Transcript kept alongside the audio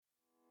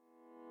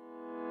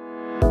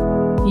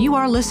You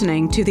are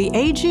listening to the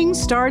Aging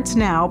Starts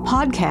Now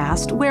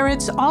podcast, where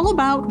it's all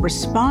about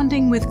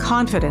responding with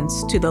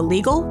confidence to the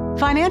legal,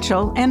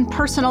 financial, and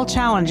personal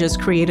challenges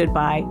created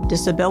by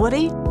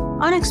disability,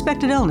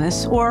 unexpected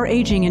illness, or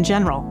aging in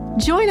general.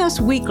 Join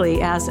us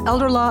weekly as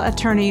elder law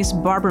attorneys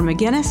Barbara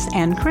McGinnis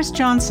and Chris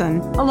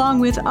Johnson, along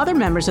with other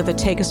members of the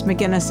Takacs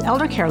McGinnis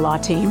Elder Care Law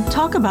team,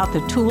 talk about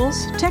the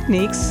tools,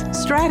 techniques,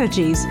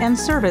 strategies, and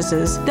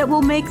services that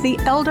will make the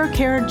elder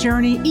care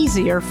journey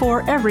easier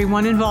for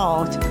everyone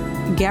involved.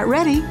 Get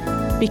ready,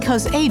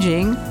 because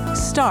aging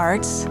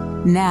starts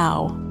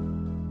now.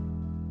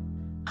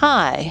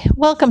 Hi,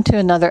 welcome to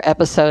another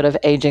episode of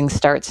Aging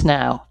Starts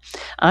Now.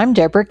 I'm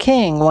Deborah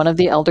King, one of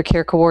the elder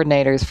care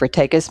coordinators for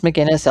Takacs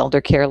McGinnis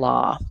Elder Care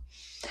Law.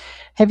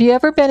 Have you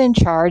ever been in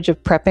charge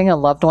of prepping a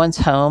loved one's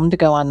home to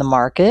go on the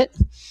market?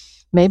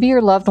 Maybe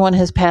your loved one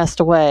has passed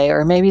away,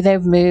 or maybe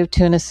they've moved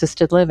to an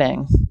assisted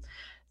living.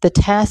 The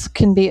task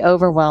can be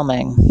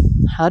overwhelming.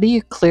 How do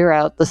you clear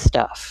out the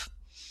stuff?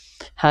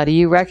 How do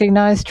you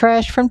recognize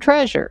trash from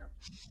treasure?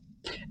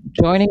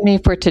 Joining me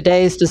for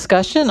today's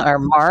discussion are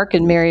Mark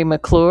and Mary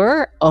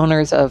McClure,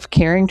 owners of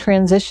Caring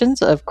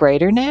Transitions of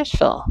Greater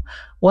Nashville.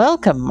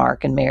 Welcome,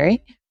 Mark and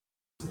Mary.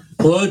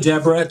 Hello,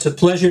 Deborah. It's a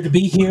pleasure to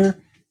be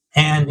here,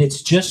 and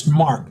it's just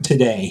Mark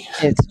today.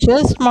 It's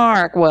just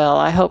Mark. Well,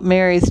 I hope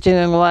Mary's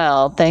doing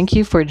well. Thank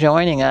you for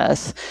joining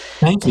us.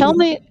 Thank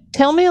you.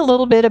 Tell me a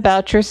little bit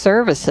about your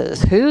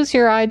services. Who's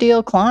your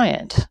ideal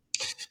client?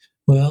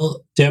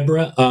 Well,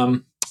 Deborah,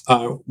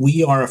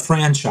 we are a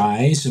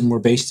franchise, and we're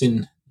based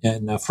in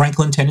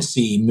Franklin,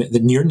 Tennessee,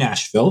 near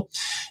Nashville.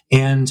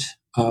 And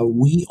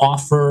we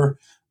offer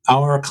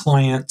our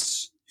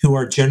clients, who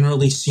are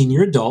generally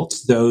senior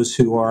adults, those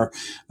who are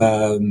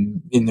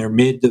in their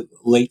mid to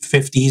late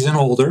 50s and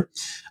older,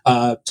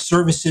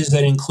 services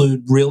that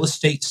include real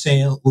estate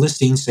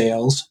listing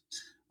sales,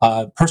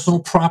 personal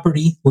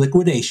property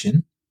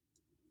liquidation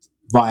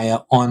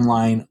via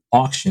online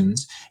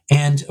auctions,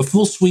 and a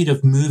full suite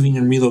of moving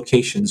and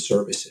relocation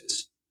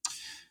services.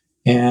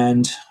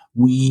 And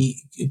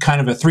we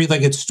kind of a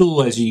three-legged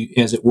stool, as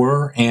it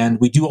were, and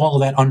we do all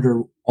of that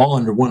under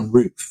one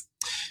roof.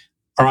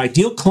 Our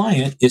ideal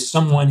client is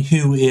someone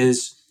who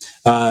is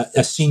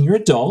a senior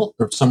adult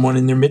or someone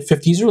in their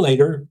mid-50s or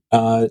later,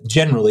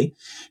 generally,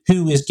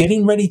 who is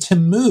getting ready to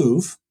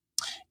move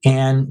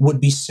and would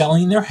be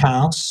selling their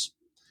house,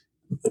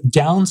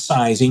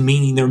 downsizing,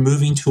 meaning they're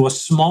moving to a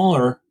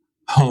smaller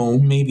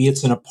home. Maybe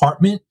it's an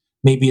apartment,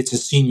 maybe it's a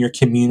senior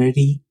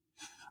community.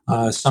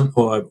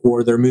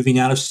 Or they're moving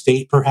out of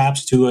state,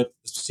 perhaps to a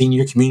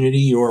senior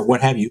community or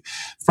what have you,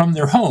 from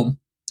their home,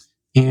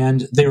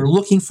 and they're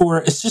looking for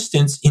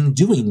assistance in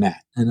doing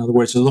that. In other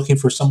words, they're looking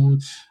for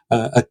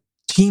a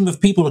team of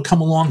people to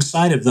come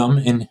alongside of them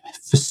and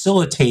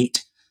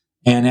facilitate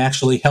and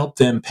actually help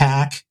them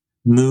pack,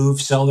 move,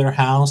 sell their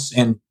house,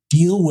 and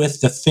deal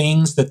with the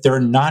things that they're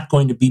not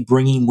going to be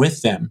bringing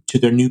with them to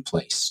their new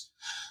place.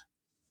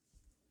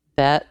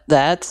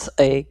 That's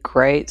a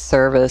great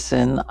service,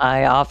 and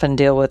I often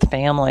deal with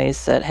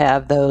families that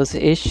have those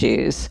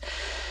issues.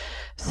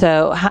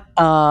 So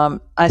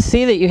I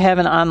see that you have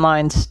an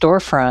online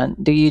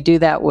storefront. Do you do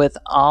that with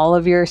all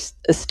of your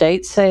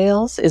estate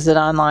sales? Is it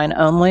online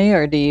only,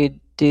 or do you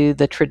do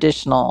the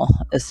traditional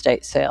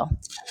estate sale?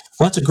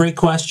 Well, that's a great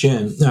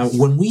question.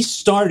 When we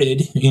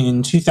started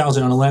in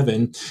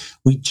 2011,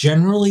 we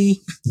generally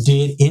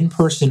did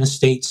in-person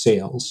estate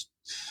sales.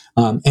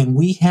 And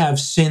we have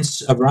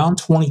since around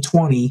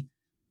 2020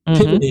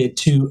 pivoted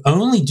to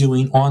only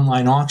doing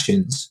online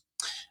auctions.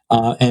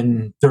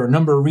 And there are a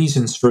number of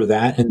reasons for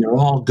that, and they're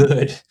all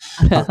good.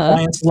 Our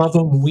clients love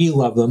them. We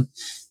love them.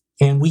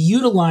 And we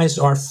utilize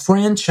our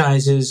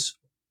franchise's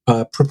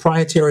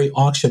proprietary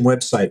auction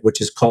website,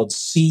 which is called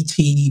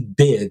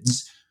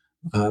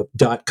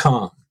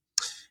ctbids.com.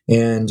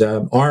 And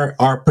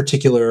our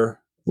particular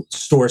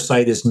store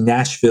site is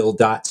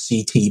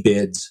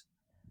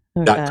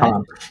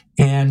nashville.ctbids.com.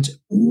 And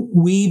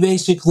we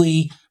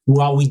basically,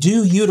 while we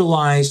do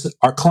utilize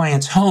our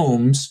clients'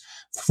 homes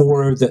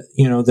for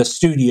the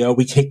studio,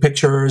 we take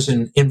pictures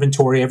and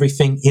inventory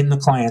everything in the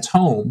client's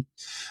home.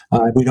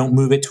 We don't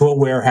move it to a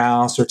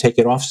warehouse or take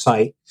it off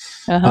site.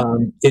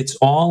 It's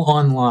all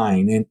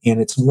online, and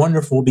it's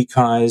wonderful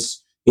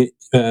because it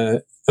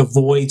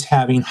avoids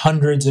having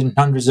hundreds and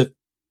hundreds of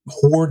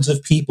hordes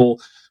of people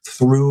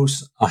through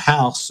a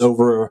house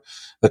over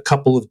a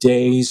couple of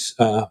days,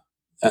 2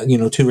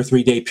 or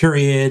 3 day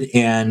period.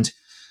 And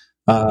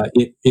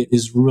it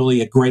is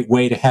really a great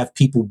way to have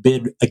people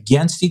bid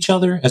against each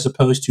other as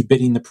opposed to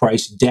bidding the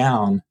price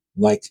down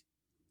like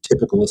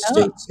typical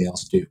estate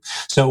sales do.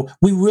 So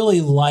we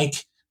really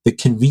like the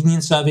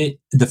convenience of it,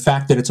 the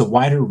fact that it's a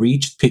wider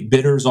reach.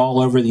 Bidders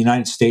all over the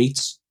United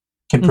States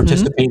can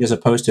participate as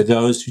opposed to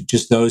those who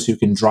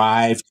can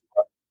drive to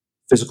a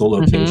physical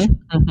location.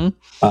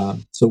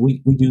 So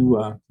we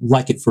do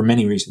like it for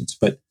many reasons.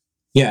 But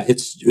yeah,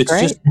 it's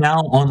just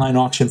now online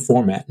auction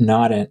format,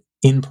 not an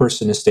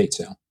in-person estate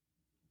sale.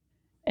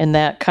 And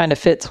that kind of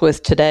fits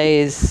with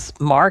today's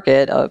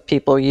market of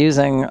people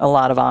using a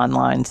lot of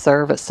online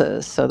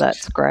services. So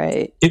that's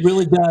great. It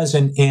really does.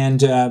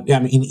 And I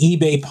mean,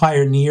 eBay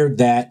pioneered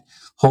that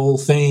whole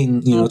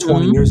thing, 20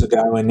 Mm-hmm. years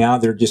ago. And now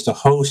they're just a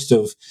host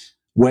of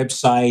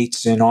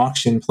websites and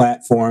auction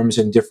platforms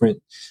and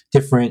different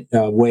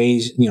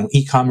ways,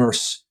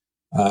 e-commerce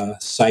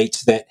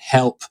sites that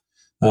help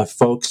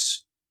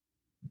folks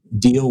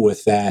deal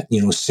with that,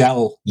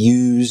 sell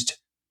used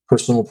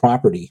personal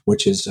property,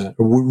 which is a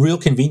real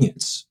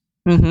convenience.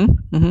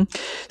 Mm-hmm. Mm-hmm.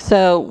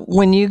 So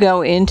when you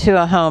go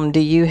into a home, do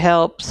you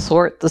help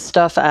sort the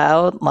stuff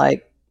out?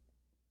 Like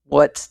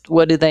what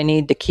do they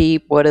need to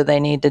keep? What do they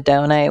need to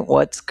donate?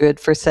 What's good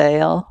for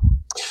sale?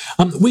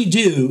 We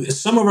do.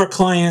 Some of our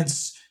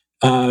clients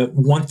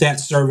want that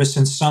service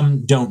and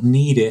some don't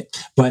need it.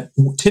 But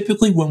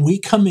typically, when we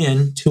come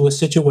in to a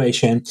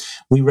situation,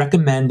 we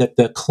recommend that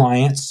the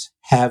clients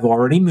have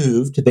already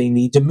moved. They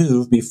need to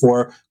move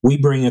before we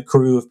bring a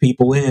crew of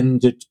people in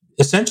to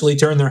essentially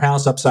turn their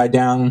house upside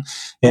down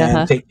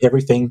and take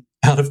everything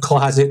out of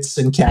closets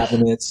and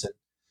cabinets and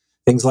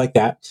things like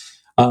that.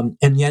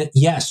 And yet,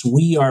 yes,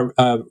 we are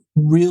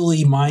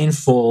really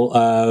mindful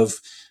of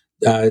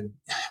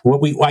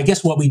what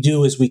we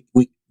do is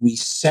we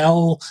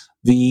sell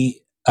the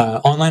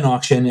online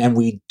auction and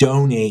we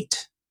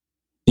donate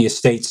the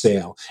estate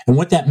sale. And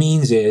what that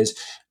means is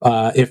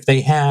if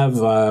they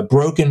have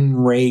broken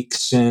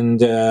rakes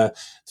and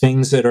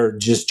things that are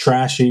just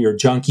trashy or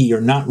junky or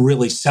not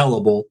really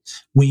sellable,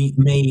 we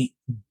may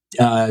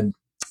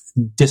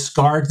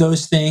discard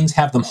those things,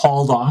 have them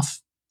hauled off.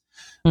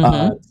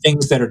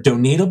 Things that are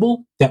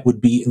donatable, that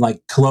would be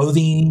like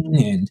clothing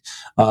and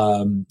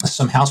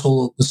some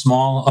household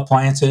small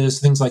appliances,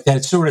 things like that.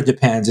 It sort of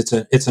depends.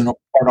 It's an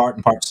part art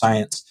and part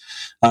science.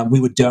 We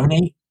would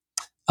donate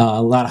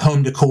a lot of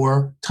home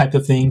decor type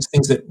of things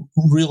that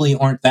really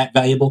aren't that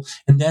valuable.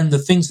 And then the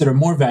things that are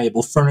more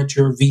valuable,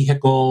 furniture,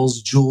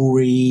 vehicles,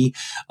 jewelry,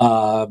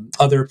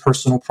 other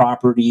personal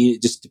property,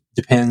 it just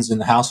depends in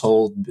the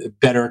household,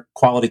 better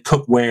quality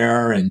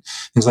cookware and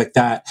things like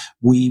that,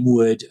 we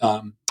would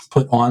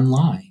put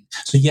online.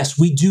 So yes,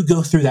 we do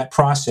go through that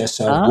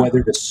process of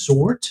whether to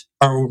sort,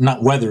 or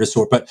not whether to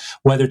sort, but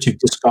whether to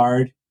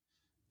discard,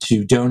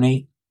 to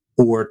donate,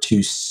 or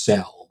to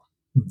sell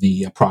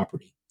the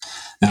property.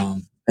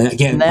 And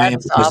again, and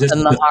that's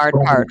often the hard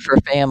part for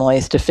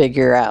families to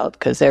figure out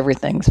because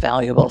everything's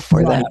valuable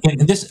for them.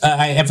 And this,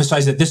 I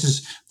emphasize that this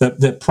is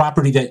the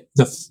property that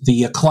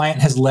the client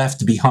has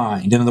left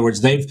behind. In other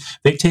words, they've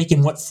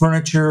taken what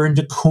furniture and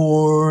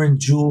decor and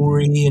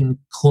jewelry and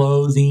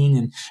clothing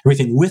and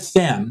everything with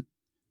them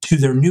to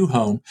their new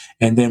home,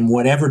 and then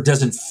whatever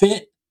doesn't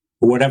fit,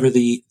 or whatever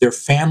their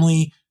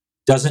family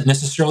doesn't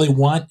necessarily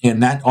want,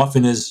 and that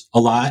often is a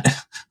lot.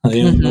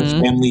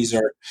 Most families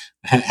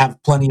have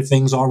plenty of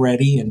things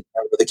already, and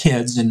are with the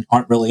kids, and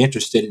aren't really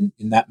interested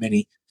in that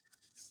many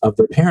of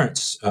their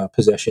parents'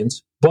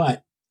 possessions.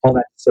 But all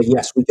that to say,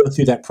 yes, we go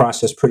through that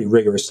process pretty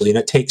rigorously, and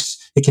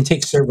it can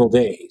take several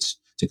days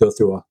to go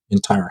through an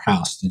entire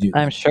house to do that.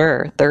 I'm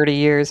sure 30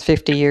 years,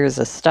 50 years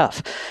of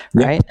stuff,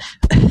 right?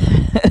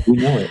 We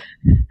know it.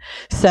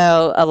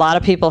 So a lot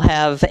of people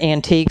have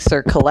antiques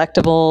or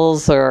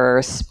collectibles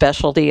or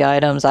specialty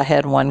items. I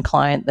had one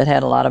client that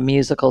had a lot of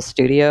musical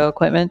studio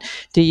equipment.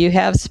 Do you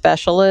have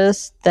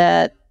specialists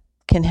that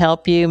can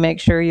help you make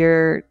sure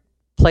you're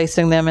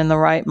placing them in the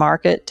right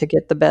market to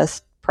get the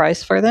best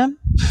price for them?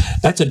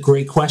 That's a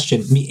great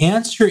question. The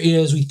answer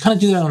is we kind of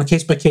do that on a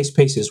case-by-case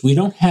basis. We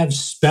don't have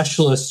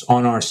specialists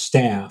on our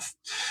staff,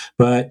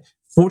 but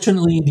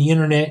fortunately, the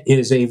internet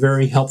is a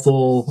very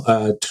helpful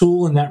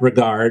tool in that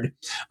regard.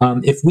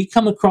 If we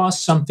come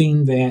across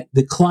something that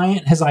the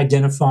client has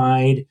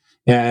identified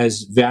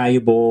as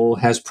valuable,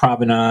 has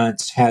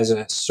provenance, has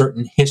a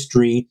certain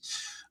history,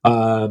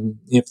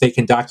 if they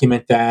can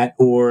document that,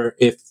 or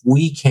if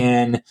we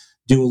can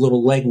do a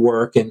little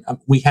legwork, and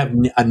we have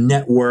a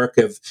network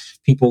of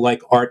people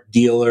like art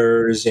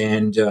dealers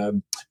and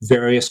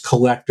various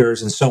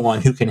collectors and so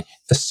on who can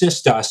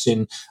assist us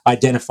in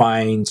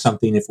identifying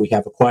something if we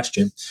have a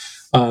question.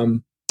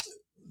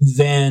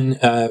 Then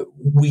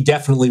we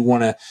definitely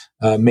want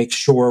to make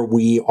sure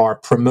we are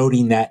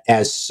promoting that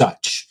as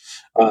such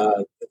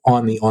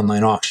on the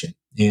online auction,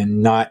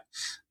 and not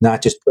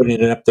just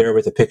putting it up there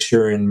with a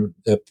picture and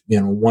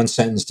one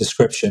sentence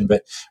description,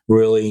 but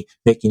really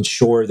making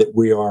sure that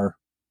we are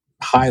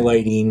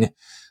highlighting,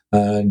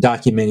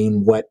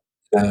 documenting what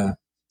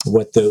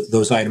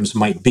those items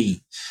might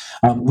be.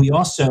 We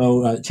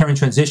also, Caring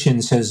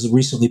Transitions has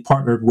recently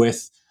partnered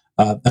with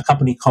a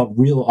company called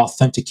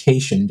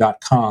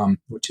RealAuthentication.com,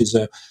 which is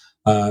a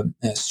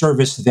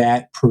service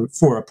that,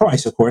 for a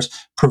price, of course,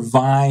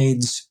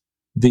 provides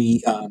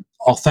the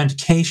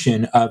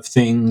authentication of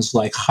things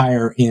like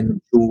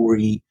higher-end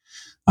jewelry,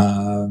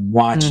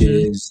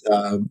 watches,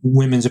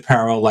 women's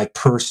apparel like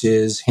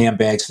purses,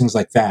 handbags, things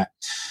like that.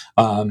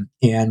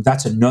 And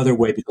that's another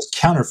way, because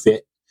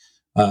counterfeit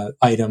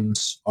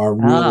items are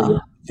really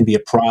can be a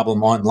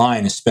problem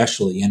online,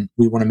 especially. And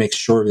we want to make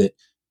sure that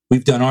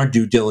we've done our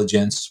due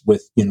diligence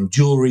with,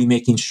 jewelry,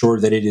 making sure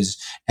that it is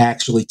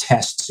actually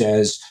tests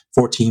as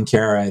 14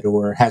 karat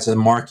or has a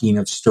marking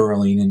of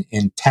sterling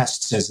and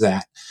tests as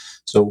that.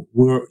 So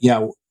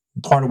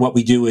part of what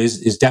we do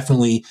is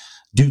definitely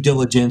due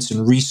diligence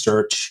and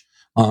research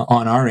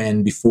on our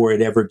end before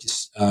it ever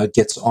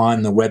gets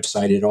on the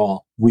website at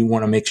all. We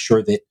want to make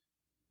sure that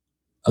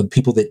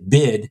people that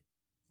bid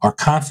are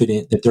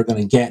confident that they're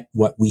going to get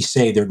what we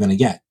say they're going to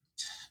get.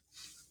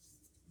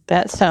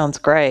 That sounds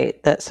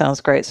great.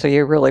 So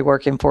you're really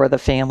working for the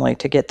family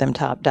to get them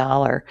top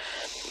dollar.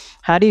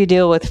 How do you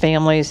deal with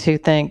families who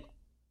think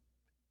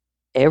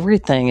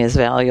everything is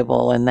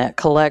valuable and that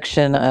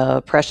collection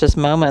of precious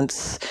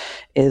moments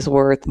is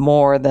worth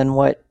more than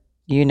what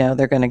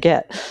they're going to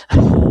get?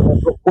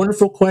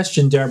 Wonderful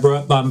question,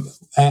 Deborah.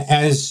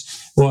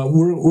 As well,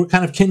 we're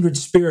kind of kindred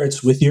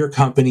spirits with your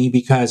company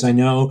because I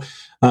know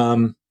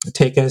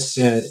Takacs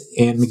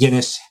and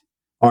McGinnis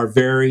are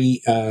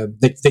very,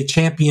 they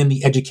champion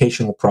the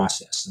educational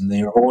process, and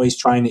they are always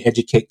trying to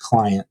educate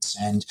clients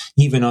and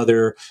even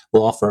other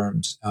law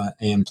firms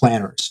and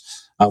planners.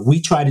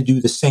 We try to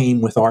do the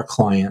same with our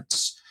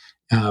clients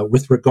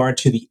with regard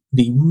to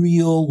the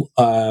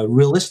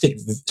realistic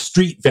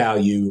street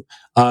value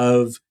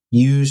of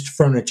used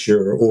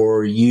furniture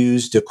or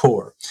used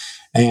decor.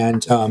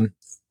 And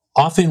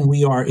often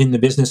we are in the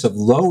business of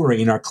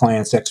lowering our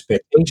clients'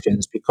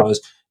 expectations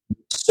because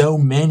so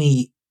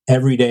many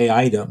everyday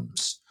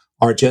items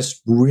are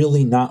just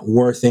really not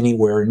worth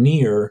anywhere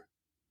near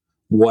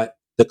what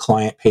the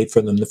client paid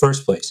for them in the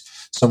first place.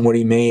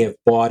 Somebody may have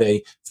bought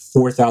a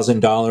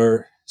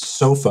 $4,000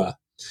 sofa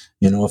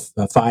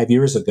 5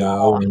 years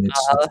ago, and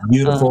it's a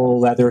beautiful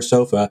leather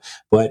sofa,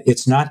 but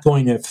it's not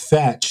going to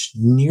fetch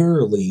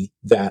nearly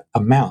that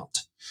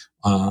amount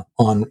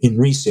in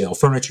resale.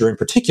 Furniture in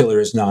particular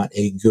is not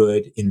a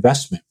good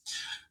investment.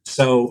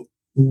 So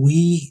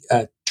we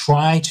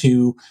try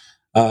to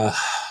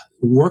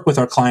work with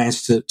our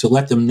clients to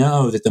let them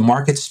know that the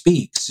market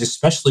speaks,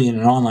 especially in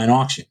an online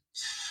auction.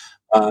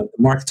 The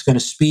market's going to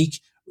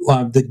speak.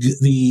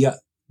 The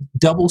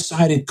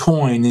double-sided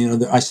coin,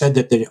 I said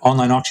that the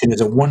online auction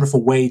is a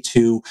wonderful way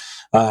to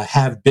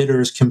have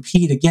bidders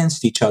compete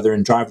against each other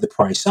and drive the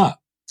price up.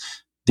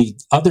 The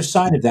other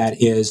side of that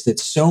is that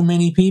so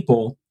many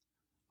people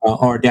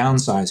are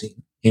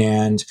downsizing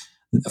and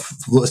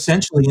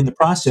essentially in the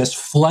process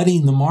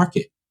flooding the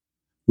market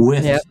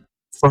with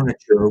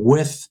furniture,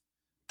 with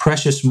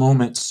precious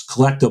moments,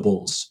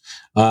 collectibles,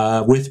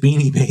 with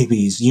Beanie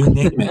Babies, you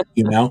name it,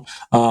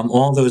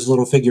 all those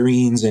little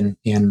figurines and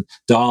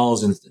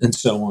dolls and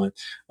so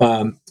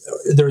on.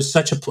 There's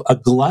such a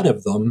glut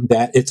of them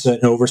that it's an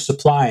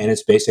oversupply, and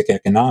it's basic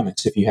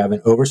economics. If you have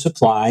an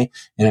oversupply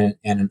and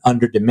an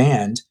under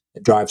demand,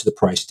 it drives the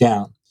price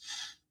down.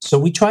 So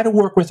we try to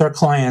work with our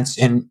clients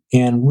and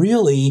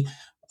really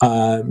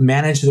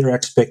manage their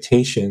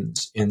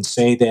expectations and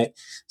say that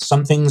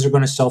some things are going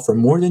to sell for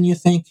more than you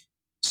think.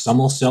 Some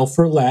will sell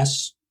for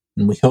less,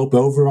 and we hope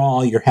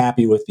overall you're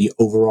happy with the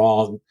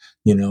overall,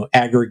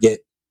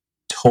 aggregate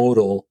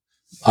total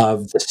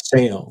of the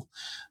sale.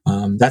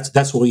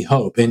 That's what we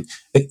hope. And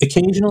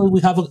occasionally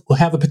we have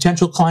a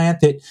potential client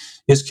that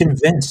is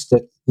convinced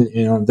that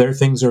their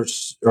things are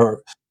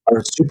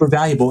super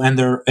valuable and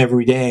they're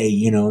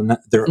everyday.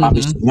 They're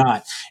obviously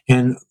not,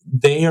 and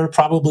they are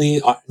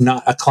probably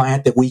not a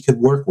client that we could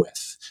work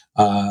with.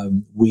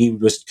 We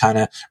just kind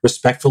of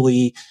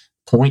respectfully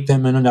point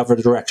them in another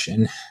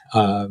direction.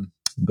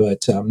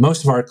 But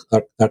most of our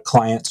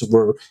clients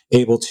we're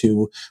able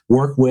to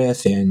work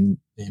with and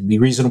be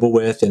reasonable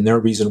with, and they're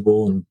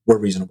reasonable and we're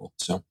reasonable.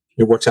 So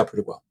it works out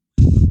pretty well.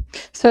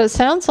 So it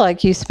sounds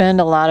like you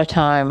spend a lot of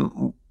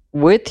time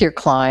with your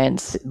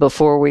clients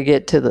before we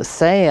get to the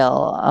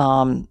sale.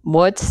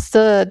 What's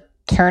the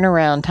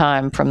turnaround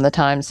time from the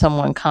time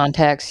someone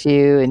contacts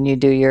you and you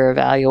do your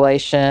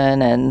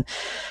evaluation and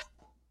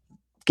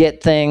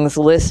get things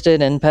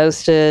listed and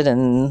posted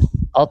and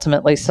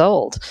ultimately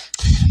sold?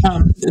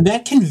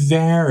 That can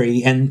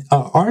vary, and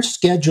our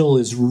schedule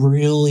is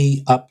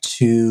really up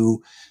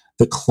to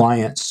the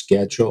client's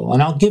schedule.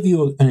 And I'll give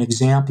you an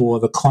example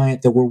of a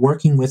client that we're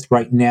working with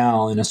right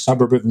now in a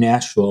suburb of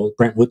Nashville,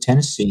 Brentwood,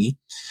 Tennessee,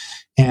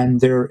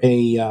 and they're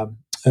a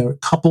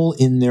couple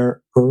in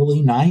their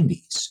early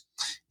 90s,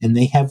 and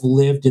they have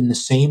lived in the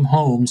same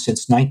home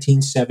since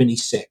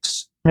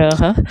 1976.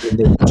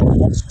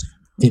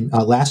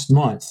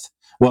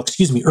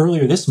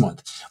 Earlier this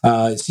month.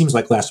 It seems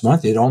like last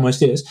month. It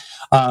almost is.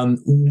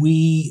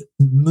 We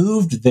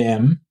moved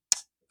them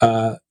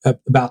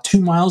about 2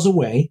 miles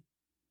away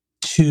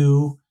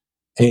to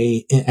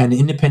an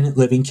independent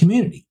living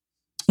community,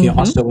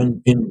 also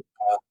in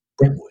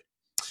Brentwood.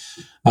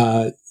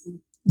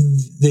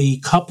 The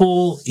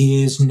couple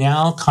is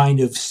now kind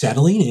of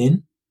settling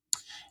in,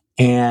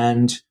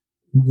 and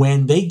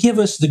when they give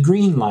us the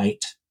green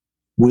light,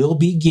 we'll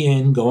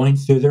begin going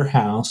through their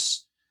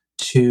house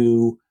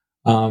to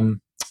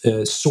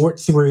sort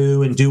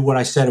through and do what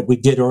I said we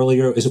did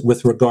earlier is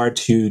with regard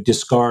to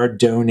discard,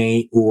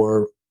 donate,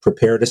 or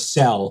prepare to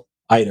sell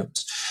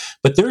items.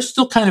 but they're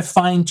still kind of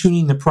fine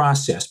tuning the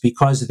process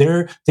because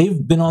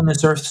they've been on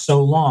this earth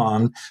so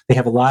long. They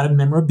have a lot of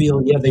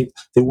memorabilia. They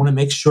want to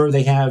make sure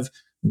they have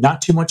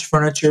not too much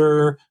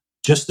furniture,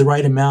 just the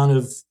right amount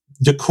of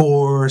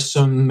decor,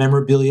 some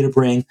memorabilia to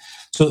bring.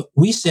 So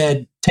we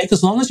said, take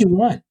as long as you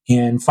want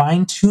and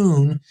fine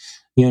tune,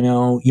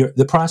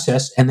 the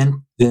process,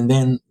 and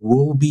then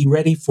we'll be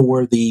ready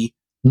for the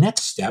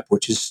next step,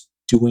 which is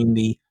doing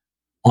the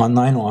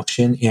online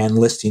auction and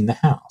listing the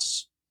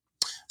house.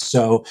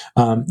 So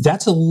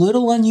that's a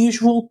little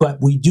unusual, but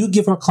we do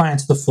give our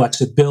clients the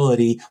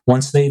flexibility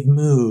once they've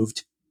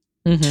moved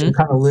to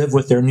kind of live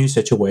with their new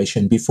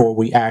situation before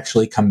we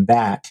actually come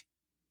back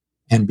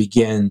and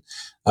begin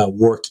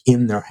work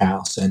in their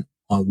house and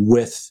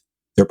with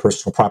their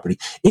personal property.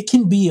 It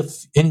can be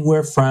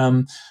anywhere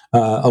from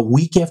a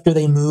week after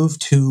they move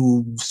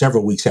to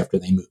several weeks after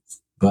they move.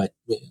 But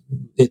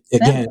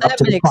that up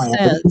to the client.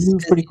 But it can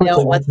move pretty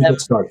quickly once we get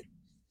started.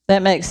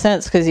 That makes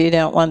sense because you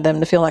don't want them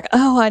to feel like,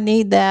 oh, I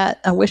need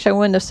that. I wish I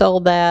wouldn't have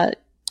sold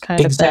that kind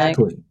of thing.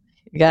 Exactly.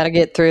 You got to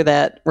get through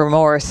that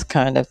remorse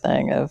kind of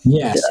thing of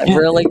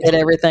really get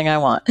everything I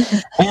want.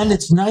 And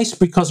it's nice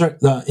because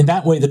in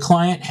that way, the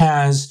client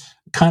has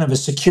kind of a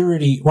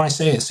security. When I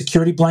say a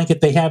security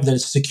blanket, they have the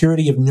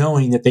security of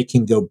knowing that they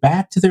can go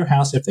back to their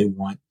house if they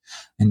want.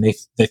 And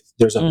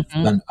there's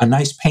a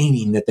nice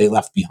painting that they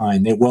left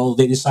behind.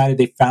 They decided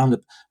they found a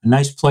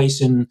nice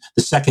place in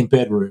the second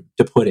bedroom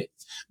to put it.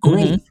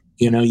 Great.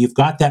 You've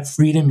got that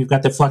freedom. You've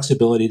got the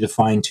flexibility to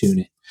fine tune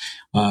it.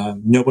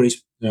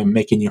 Nobody's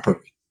making you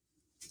hurry.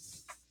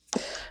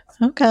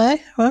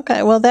 Okay.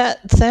 Well,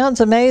 that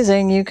sounds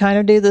amazing. You kind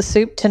of do the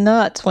soup to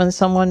nuts when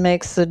someone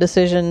makes the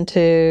decision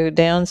to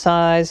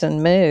downsize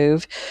and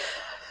move.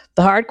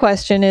 The hard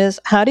question is,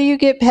 how do you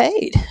get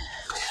paid?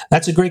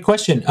 That's a great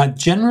question.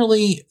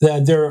 Generally,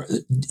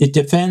 it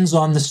depends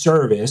on the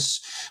service.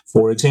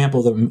 For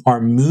example,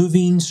 our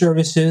moving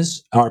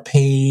services are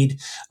paid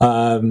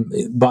by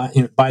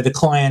the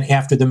client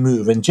after the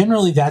move, and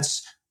generally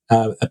that's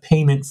a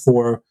payment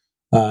for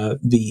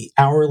the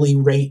hourly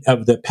rate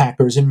of the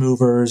packers and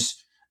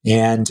movers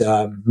and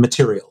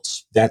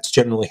materials. That's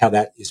generally how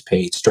that is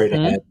paid straight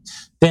ahead.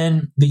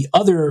 Then the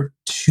other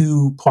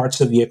two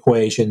parts of the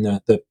equation,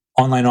 the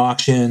online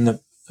auction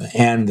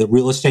and the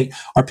real estate,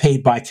 are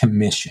paid by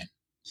commission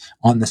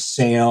on the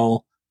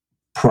sale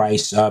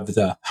price of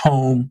the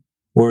home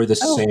or the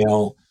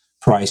sale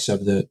price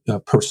of the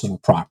personal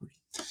property.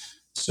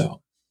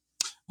 So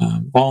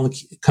all the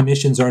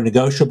commissions are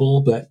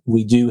negotiable, but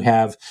we do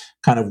have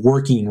kind of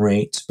working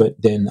rates,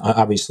 but then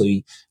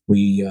obviously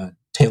we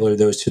tailor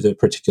those to the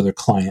particular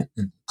client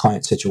and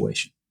client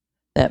situation.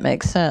 That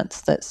makes sense.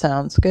 That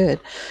sounds good.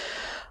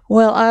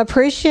 Well, I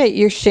appreciate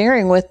your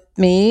sharing with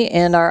me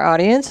and our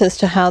audience as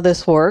to how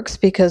this works,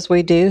 because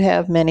we do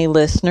have many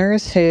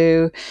listeners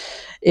who,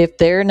 if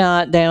they're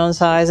not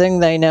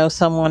downsizing, they know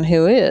someone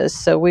who is.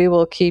 So we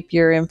will keep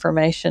your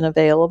information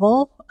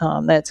available.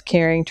 That's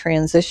Caring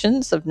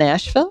Transitions of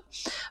Nashville.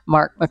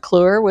 Mark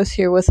McClure was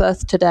here with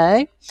us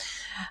today.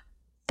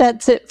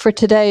 That's it for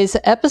today's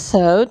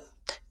episode.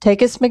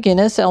 Takacs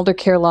McGinnis Elder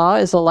Care Law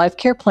is a life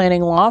care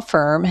planning law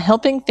firm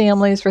helping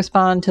families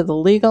respond to the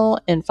legal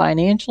and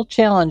financial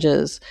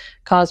challenges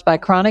caused by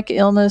chronic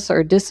illness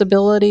or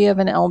disability of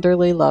an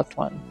elderly loved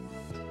one.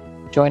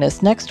 Join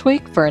us next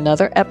week for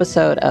another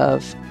episode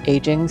of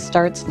Aging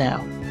Starts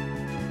Now.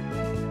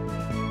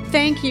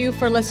 Thank you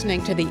for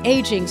listening to the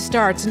Aging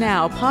Starts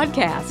Now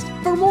podcast.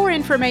 For more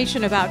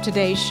information about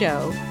today's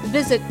show,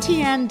 visit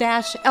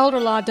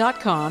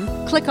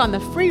tn-elderlaw.com, click on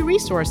the Free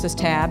Resources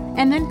tab,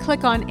 and then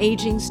click on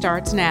Aging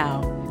Starts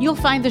Now. You'll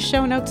find the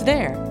show notes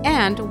there.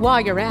 And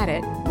while you're at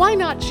it, why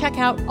not check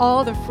out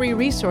all the free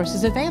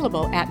resources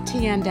available at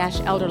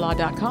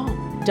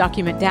tn-elderlaw.com?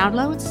 Document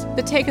downloads,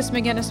 the Takacs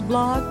McGinnis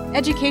blog,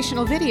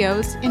 educational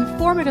videos,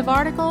 informative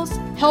articles,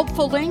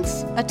 helpful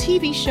links, a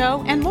TV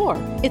show, and more.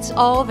 It's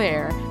all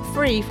there,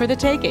 free for the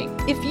taking.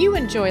 If you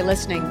enjoy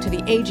listening to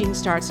the Aging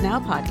Starts Now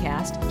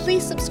podcast,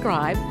 please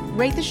subscribe,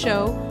 rate the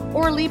show,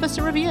 or leave us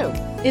a review.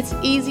 It's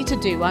easy to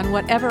do on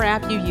whatever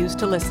app you use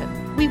to listen.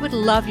 We would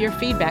love your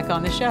feedback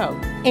on the show.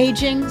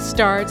 Aging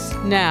Starts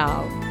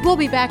Now. We'll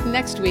be back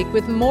next week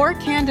with more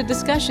candid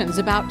discussions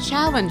about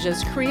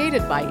challenges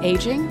created by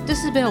aging,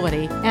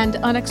 disability, and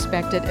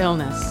unexpected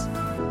illness.